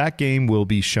 and that game will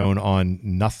be shown on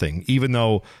Nothing. Even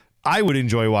though I would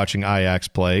enjoy watching Ajax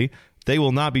play, they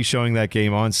will not be showing that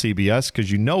game on CBS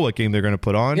because you know what game they're going to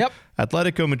put on. Yep.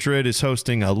 Atletico Madrid is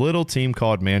hosting a little team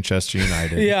called Manchester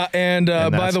United. Yeah, and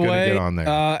by the way,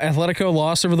 Atletico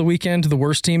lost over the weekend to the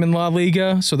worst team in La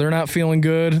Liga, so they're not feeling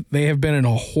good. They have been in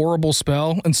a horrible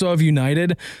spell, and so have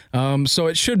United. So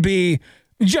it should be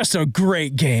just a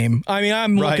great game. I mean,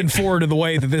 I'm looking forward to the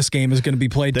way that this game is going to be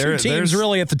played. Two teams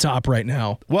really at the top right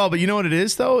now. Well, but you know what it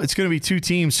is, though? It's going to be two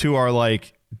teams who are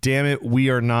like, damn it, we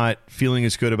are not feeling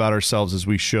as good about ourselves as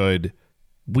we should.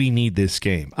 We need this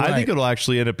game. Right. I think it'll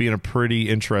actually end up being a pretty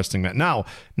interesting match. Now,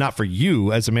 not for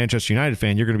you as a Manchester United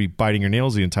fan, you're going to be biting your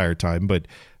nails the entire time, but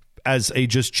as a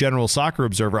just general soccer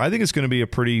observer, I think it's going to be a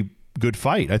pretty good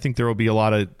fight. I think there will be a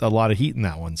lot of heat in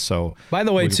that one. So, by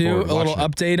the way, too, a little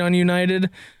update on United.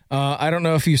 I don't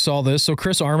know if you saw this. So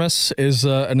Chris Armas is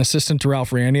an assistant to Ralph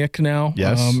Rangnick now.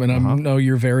 Yes. And I know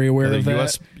you're very aware of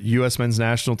that. U.S. men's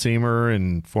national teamer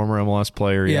and former MLS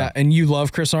player. Yeah, and you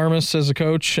love Chris Armas as a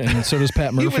coach, and so does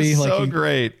Pat Murphy. He was so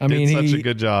great. I mean, did such a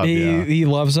good job. He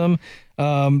loves him.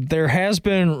 There has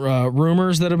been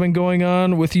rumors that have been going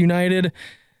on with United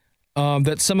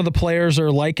that some of the players are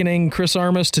likening Chris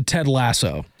Armas to Ted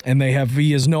Lasso, and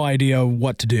he has no idea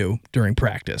what to do during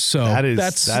practice. So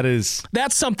that's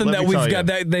something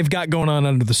that they've got going on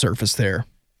under the surface there.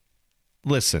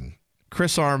 Listen,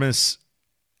 Chris Armas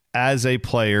as a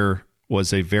player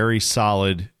was a very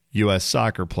solid U.S.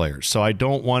 soccer player. So I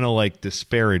don't want to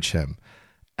disparage him.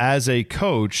 As a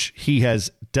coach, he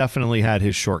has definitely had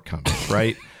his shortcomings,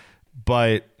 right?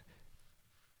 But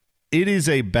it is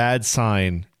a bad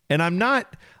sign. And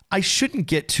I shouldn't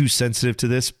get too sensitive to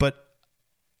this, but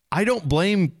I don't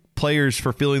blame players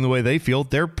for feeling the way they feel.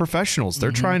 They're professionals.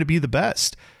 They're trying to be the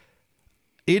best.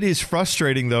 It is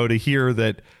frustrating, though, to hear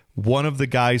that one of the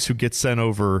guys who gets sent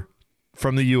over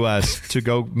from the U.S. to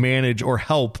go manage or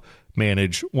help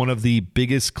manage one of the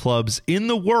biggest clubs in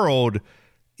the world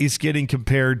is getting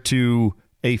compared to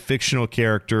a fictional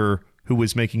character who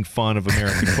was making fun of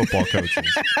American football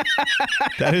coaches.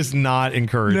 That is not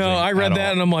encouraging. No, I read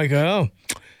that and I'm like, oh,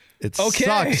 it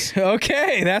okay. sucks.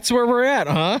 Okay, that's where we're at,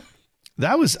 huh?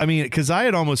 That was, because I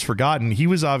had almost forgotten. He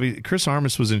was Chris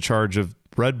Armas was in charge of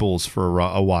Red Bulls for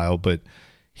a while, but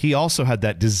he also had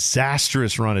that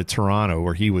disastrous run at Toronto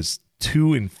where he was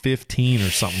 2-15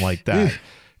 or something like that.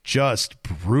 Just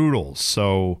brutal.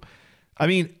 So,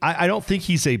 I don't think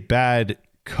he's a bad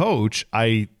coach.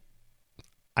 I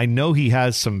know he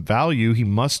has some value. He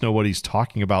must know what he's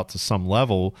talking about to some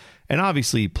level. And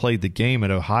obviously he played the game at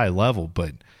a high level,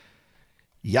 but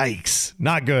yikes,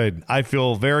 not good. I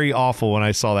feel very awful when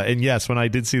I saw that. And yes, when I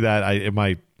did see that,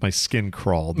 my skin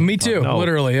crawled. Me too,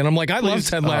 literally. And I'm like, I love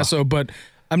Ted Lasso, Lasso, but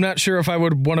I'm not sure if I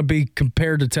would want to be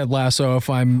compared to Ted Lasso if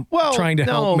I'm trying to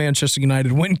help Manchester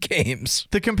United win games.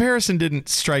 The comparison didn't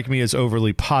strike me as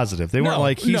overly positive. They weren't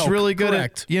like, he's really good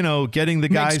at, getting the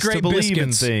guys to believe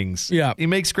in things. Yeah. He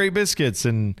makes great biscuits.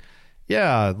 And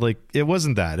it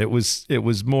wasn't that. It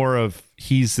was more of,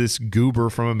 he's this goober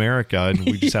from America and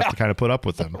we just have to kind of put up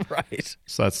with him. Right.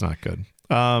 So that's not good.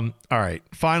 All right.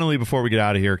 Finally, before we get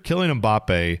out of here, Kylian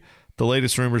Mbappe, the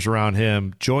latest rumors around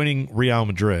him joining Real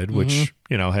Madrid, which,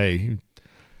 hey,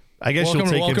 I guess you'll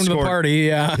take him to the party.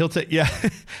 Yeah.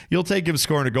 You'll take him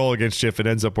scoring a goal against you if it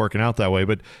ends up working out that way.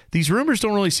 But these rumors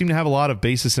don't really seem to have a lot of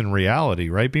basis in reality,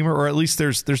 right, Beamer? Or at least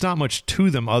there's not much to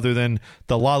them other than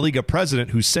the La Liga president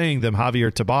who's saying them,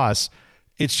 Javier Tebas.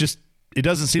 It's just, it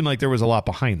doesn't seem like there was a lot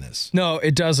behind this. No,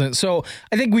 it doesn't. So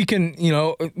I think we can,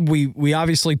 we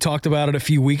obviously talked about it a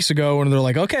few weeks ago when they're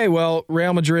like, okay, well,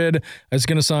 Real Madrid is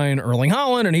going to sign Erling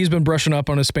Haaland and he's been brushing up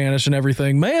on his Spanish and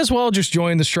everything. May as well just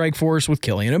join the strike force with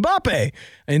Kylian Mbappe.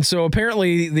 And so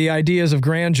apparently the ideas of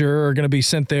grandeur are going to be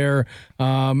sent there.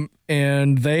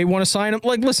 And they want to sign him.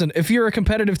 Like, listen, if you're a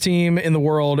competitive team in the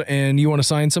world and you want to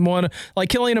sign someone like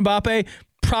Kylian Mbappe,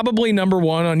 probably number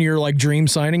one on your dream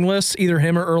signing list, either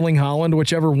him or Erling Haaland,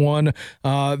 whichever one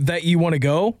that you want to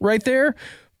go right there.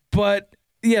 But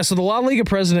yeah, so the La Liga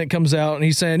president comes out and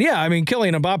he's saying,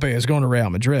 Kylian Mbappe is going to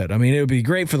Real Madrid. It would be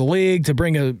great for the league to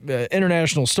bring an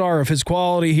international star of his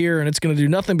quality here, and it's going to do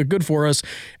nothing but good for us.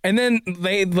 And then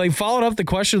they followed up the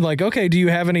question like, okay, do you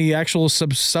have any actual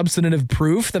substantive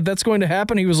proof that that's going to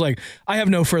happen? He was like, I have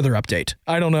no further update.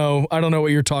 I don't know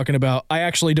what you're talking about. I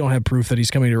actually don't have proof that he's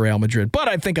coming to Real Madrid, but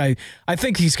I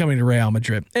think he's coming to Real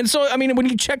Madrid. And so, when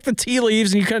you check the tea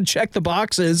leaves and you kind of check the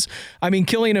boxes,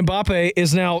 Kylian Mbappe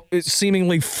is now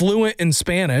seemingly fluent in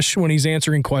Spanish when he's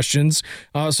answering questions.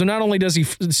 So not only does he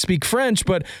speak French,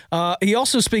 but he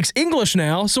also speaks English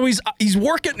now. So he's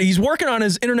working on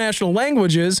his international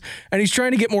languages and he's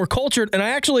trying to get more cultured. And I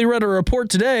actually read a report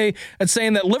today that's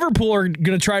saying that Liverpool are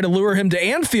going to try to lure him to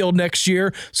Anfield next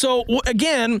year. So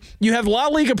again, you have La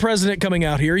Liga president coming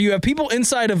out here. You have people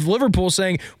inside of Liverpool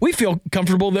saying, we feel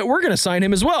comfortable that we're going to sign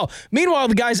him as well. Meanwhile,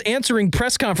 the guy's answering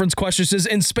press conference questions is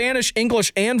in Spanish,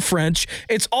 English, and French.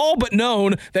 It's all but known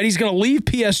that he's going to leave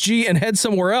PSG and head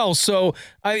somewhere else. So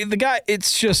the guy,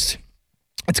 it's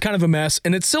kind of a mess,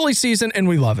 and it's silly season, and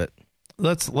we love it.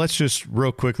 Let's just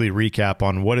real quickly recap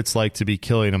on what it's like to be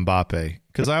Kylian Mbappe,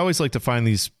 because I always like to find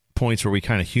these points where we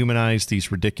kind of humanize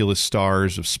these ridiculous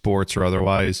stars of sports or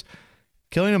otherwise.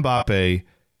 Kylian Mbappe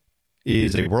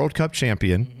is a World Cup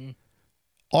champion,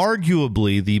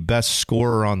 arguably the best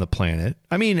scorer on the planet.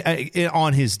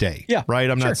 On his day, right?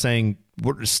 I'm not saying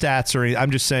stats or anything.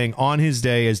 I'm just saying on his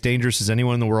day, as dangerous as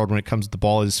anyone in the world when it comes to the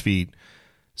ball at his feet.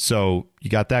 So you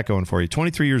got that going for you.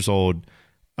 23 years old,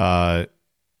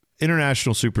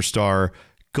 international superstar,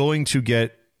 going to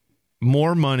get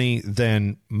more money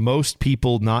than most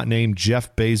people not named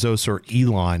Jeff Bezos or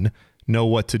Elon know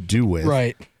what to do with.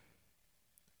 Right.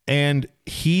 And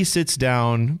he sits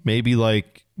down, maybe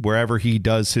wherever he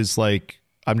does his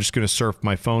I'm just going to surf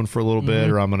my phone for a little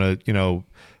bit, or I'm going to,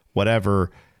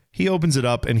 whatever. He opens it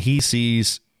up and he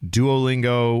sees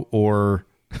Duolingo or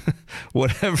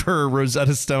whatever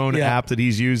Rosetta Stone app that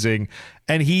he's using.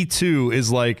 And he too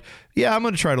is like, I'm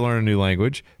going to try to learn a new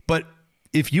language. But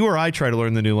if you or I try to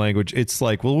learn the new language, it's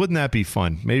like, well, wouldn't that be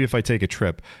fun? Maybe if I take a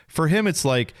trip. For him, it's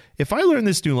like, if I learn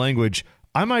this new language,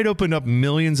 I might open up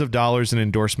millions of dollars in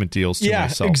endorsement deals to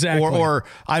myself. Exactly. Or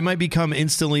I might become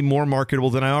instantly more marketable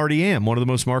than I already am. One of the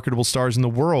most marketable stars in the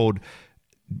world.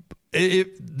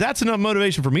 That's enough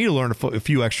motivation for me to learn a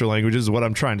few extra languages is what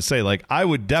I'm trying to say. Like, I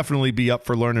would definitely be up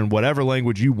for learning whatever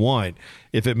language you want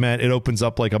if it meant it opens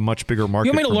up like a much bigger market.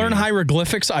 You want me to learn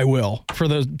hieroglyphics? I will, for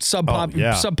the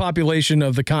subpopulation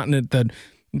of the continent that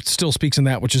still speaks in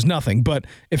that, which is nothing. But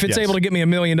if it's able to get me $1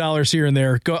 million here and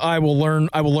there, I will learn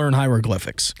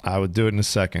hieroglyphics. I would do it in a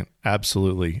second.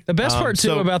 Absolutely. The best part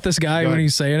too about this guy when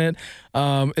he's saying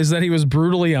it is that he was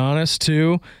brutally honest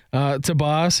too to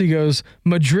Boss. He goes,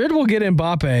 Madrid will get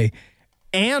Mbappe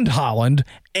and Haaland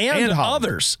and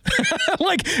others.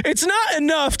 Like, it's not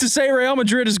enough to say Real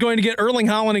Madrid is going to get Erling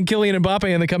Haaland and Kylian Mbappe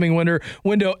in the coming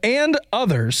window and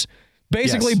others.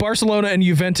 Basically, Barcelona and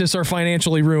Juventus are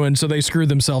financially ruined, so they screwed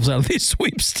themselves out of these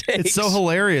sweepstakes. It's so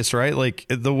hilarious, right? Like,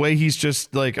 the way he's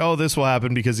just like, oh, this will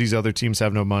happen because these other teams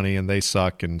have no money and they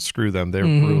suck and screw them. They're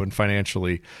ruined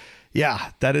financially. Yeah,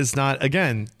 that is not,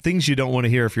 again, things you don't want to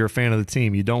hear if you're a fan of the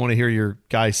team. You don't want to hear your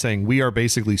guy saying, we are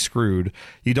basically screwed.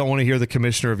 You don't want to hear the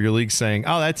commissioner of your league saying,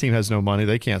 oh, that team has no money.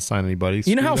 They can't sign anybody.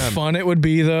 You know how fun it would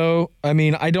be, though? I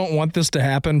mean, I don't want this to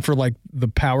happen for, like, the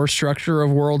power structure of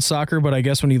world soccer, but I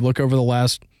guess when you look over the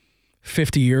last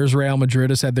 50 years, Real Madrid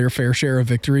has had their fair share of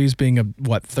victories, being a,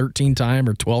 13-time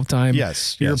or 12-time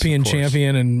European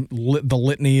champion, and the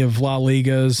litany of La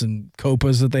Ligas and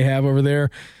Copas that they have over there.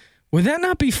 Would that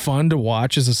not be fun to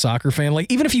watch as a soccer fan?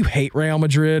 Like, even if you hate Real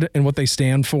Madrid and what they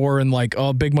stand for and, like,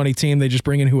 oh, big money team, they just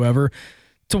bring in whoever,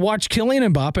 to watch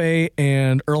Kylian Mbappe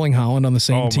and Erling Haaland on the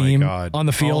same team on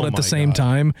the field at the same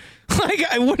time. Like,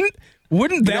 I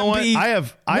wouldn't that be... I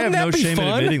have no shame in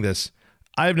admitting this.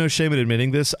 I have no shame in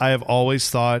admitting this. I have always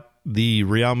thought the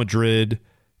Real Madrid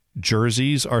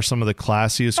jerseys are some of the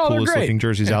classiest, coolest looking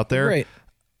jerseys out there. Great.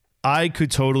 I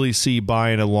could totally see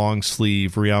buying a long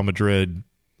sleeve Real Madrid,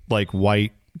 like,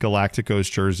 white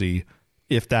Galacticos jersey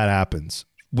if that happens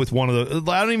with one of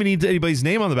the, I don't even need anybody's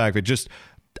name on the back of it. Just,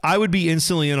 I would be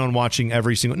instantly in on watching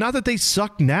every single, not that they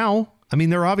suck now. I mean,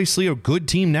 they're obviously a good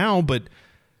team now, but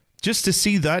just to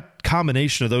see that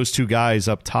combination of those two guys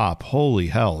up top, holy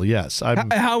hell, yes.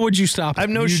 How would you stop it? I have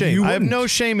no shame. I have no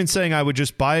shame in saying I would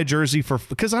just buy a jersey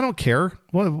because I don't care.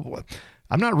 What,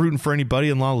 I'm not rooting for anybody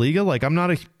in La Liga. Like, I'm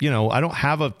not I don't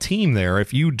have a team there.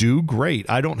 If you do, great.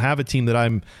 I don't have a team that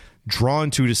I'm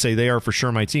drawn to say they are for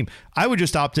sure my team. I would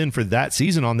just opt in for that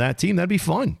season on that team. That'd be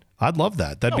fun. I'd love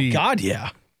that. God,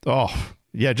 yeah. Oh,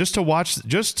 yeah. Just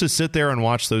to sit there and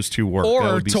watch those two work.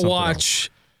 Or to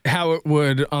watch how it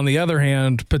would, on the other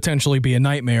hand, potentially be a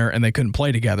nightmare and they couldn't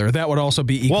play together. That would also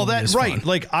be equally as fun. Right.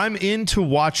 Like, I'm in to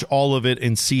watch all of it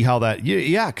and see how that,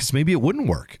 because maybe it wouldn't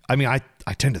work. I mean, I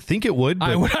tend to think it would. But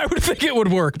I would think it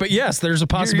would work, but yes, there's a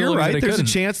possibility. You're right. That it there's couldn't.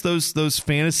 A chance those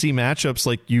fantasy matchups,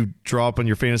 like you draw up on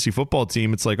your fantasy football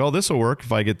team, it's like, oh, this will work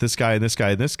if I get this guy and this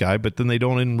guy and this guy, but then they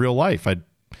don't in real life.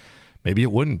 Maybe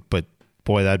it wouldn't, but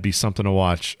boy, that'd be something to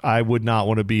watch. I would not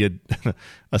want to be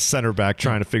a center back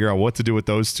trying to figure out what to do with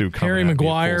those two. Harry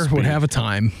Maguire would have a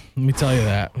time. Let me tell you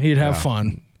that. He'd have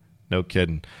fun. No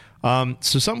kidding. So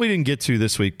something we didn't get to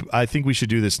this week, I think we should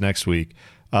do this next week.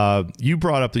 You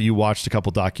brought up that you watched a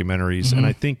couple documentaries, and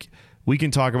I think we can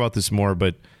talk about this more,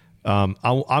 but I'm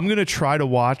going to try to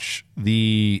watch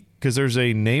because there's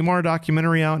a Neymar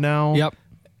documentary out now. Yep.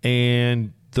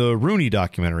 And the Rooney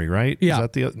documentary, right? Yeah.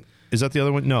 Is that the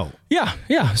other one? No.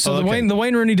 Yeah. So the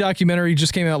Wayne Rooney documentary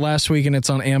just came out last week, and it's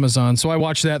on Amazon. So I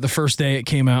watched that the first day it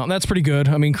came out, and that's pretty good.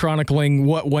 I mean, chronicling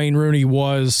what Wayne Rooney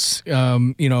was,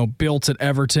 built at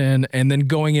Everton, and then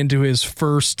going into his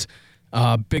first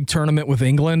big tournament with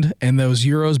England and those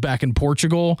Euros back in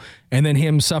Portugal, and then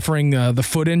him suffering the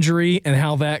foot injury and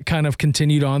how that kind of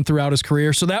continued on throughout his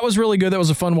career. So that was really good. That was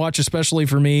a fun watch, especially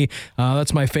for me.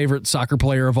 That's my favorite soccer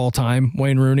player of all time,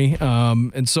 Wayne Rooney.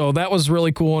 And so that was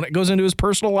really cool. And it goes into his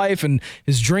personal life and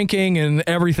his drinking and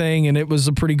everything. And it was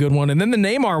a pretty good one. And then the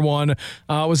Neymar one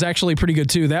was actually pretty good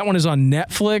too. That one is on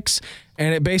Netflix.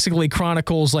 And it basically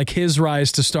chronicles like his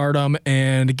rise to stardom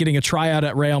and getting a tryout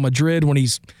at Real Madrid when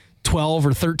he's 12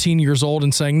 or 13 years old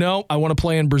and saying, no, I want to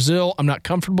play in Brazil. I'm not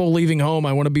comfortable leaving home.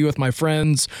 I want to be with my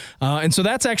friends. And so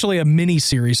that's actually a mini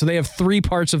series. So they have 3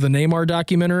 parts of the Neymar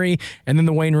documentary, and then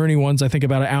the Wayne Rooney one's, I think,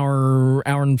 about an hour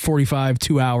and 45,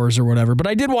 2 hours or whatever. But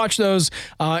I did watch those.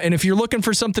 And if you're looking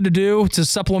for something to do to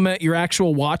supplement your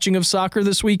actual watching of soccer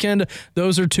this weekend,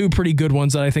 those are 2 pretty good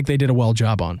ones that I think they did a well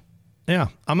job on. Yeah,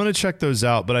 I'm going to check those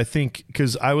out, but I think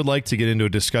because I would like to get into a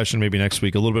discussion maybe next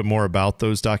week a little bit more about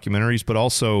those documentaries, but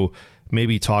also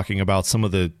maybe talking about some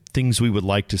of the things we would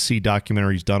like to see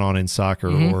documentaries done on in soccer,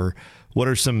 or what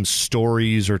are some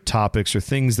stories or topics or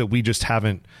things that we just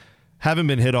haven't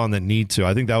been hit on that need to.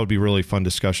 I think that would be really fun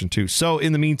discussion too. So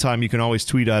in the meantime, you can always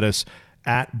tweet at us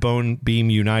at Bonebeam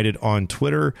United on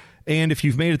Twitter. And if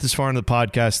you've made it this far in the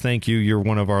podcast, thank you. You're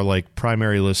one of our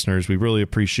primary listeners. We really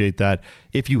appreciate that.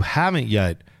 If you haven't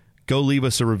yet, go leave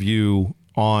us a review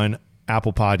on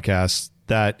Apple Podcasts.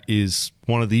 That is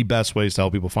one of the best ways to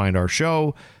help people find our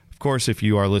show. Of course, if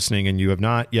you are listening and you have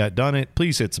not yet done it,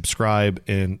 please hit subscribe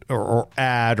or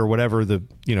add or whatever the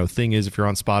thing is. If you're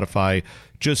on Spotify,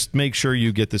 just make sure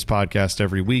you get this podcast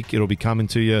every week. It'll be coming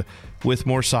to you with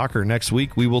more soccer. Next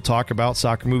week, we will talk about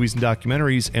soccer movies and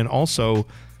documentaries, and also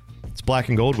it's Black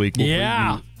and Gold Week. We'll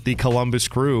preview the Columbus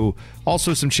Crew.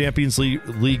 Also some Champions League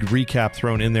recap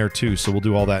thrown in there too. So we'll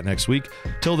do all that next week.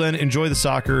 Till then, enjoy the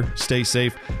soccer, stay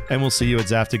safe, and we'll see you at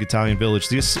Zaftig Italian Village,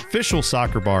 the official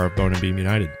soccer bar of Bone and Beam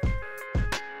United.